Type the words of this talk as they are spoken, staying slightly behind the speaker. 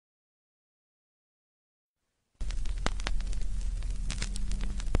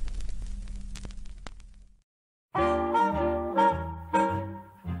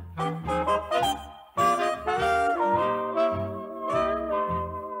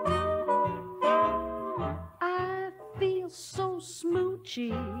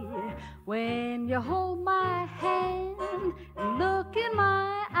Smoochie, when you hold my hand and look in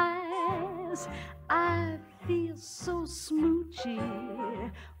my eyes, I feel so smoochy.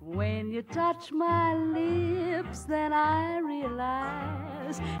 When you touch my lips, then I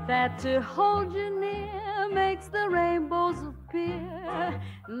realize that to hold you near makes the rainbows appear.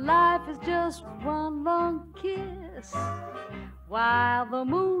 Life is just one long kiss, while the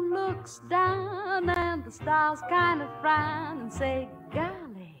moon looks down and the stars kind of frown and say,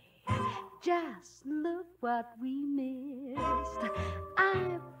 golly, just look what we missed.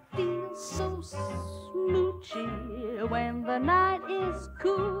 I feel so smoochy when the night is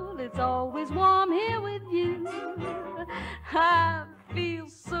cool. It's always warm here with you. I feel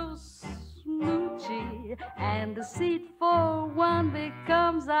so smoochy, and a seat for one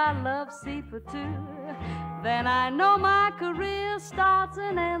becomes our love seat for two. Then I know my career starts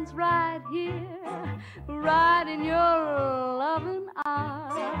and ends right here, right in your loving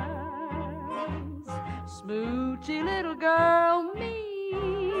arms. Smoochy little girl, me.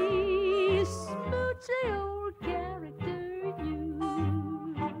 Smoochy old character, you.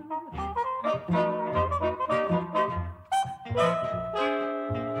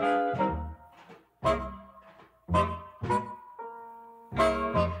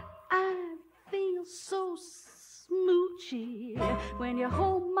 I feel so smoochy when you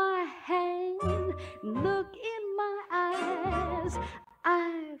hold my hand and look in my eyes.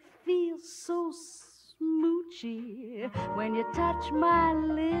 I feel so smoochy when you touch my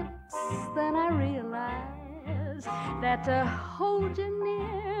lips, then I realize that to hold you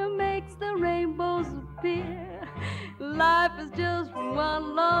near makes the rainbows appear. Life is just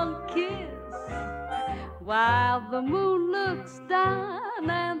one long kiss, while the moon looks down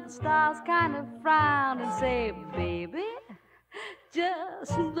and the stars kind of frown and say, baby,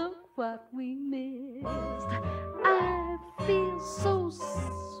 just look what we missed. I feel so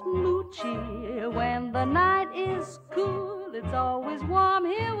smoochy when the night is cool. It's always warm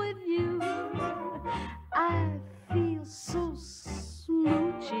here with you. I feel so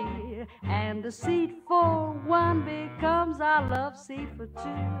smoochy, and the seat for one becomes our love seat for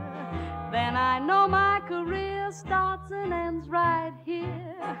two. Then I know my career starts and ends right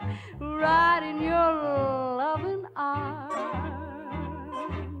here, right in your loving arms.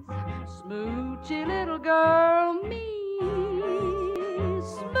 Smoochy little girl, me.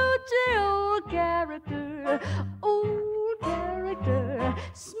 Smoochy old character,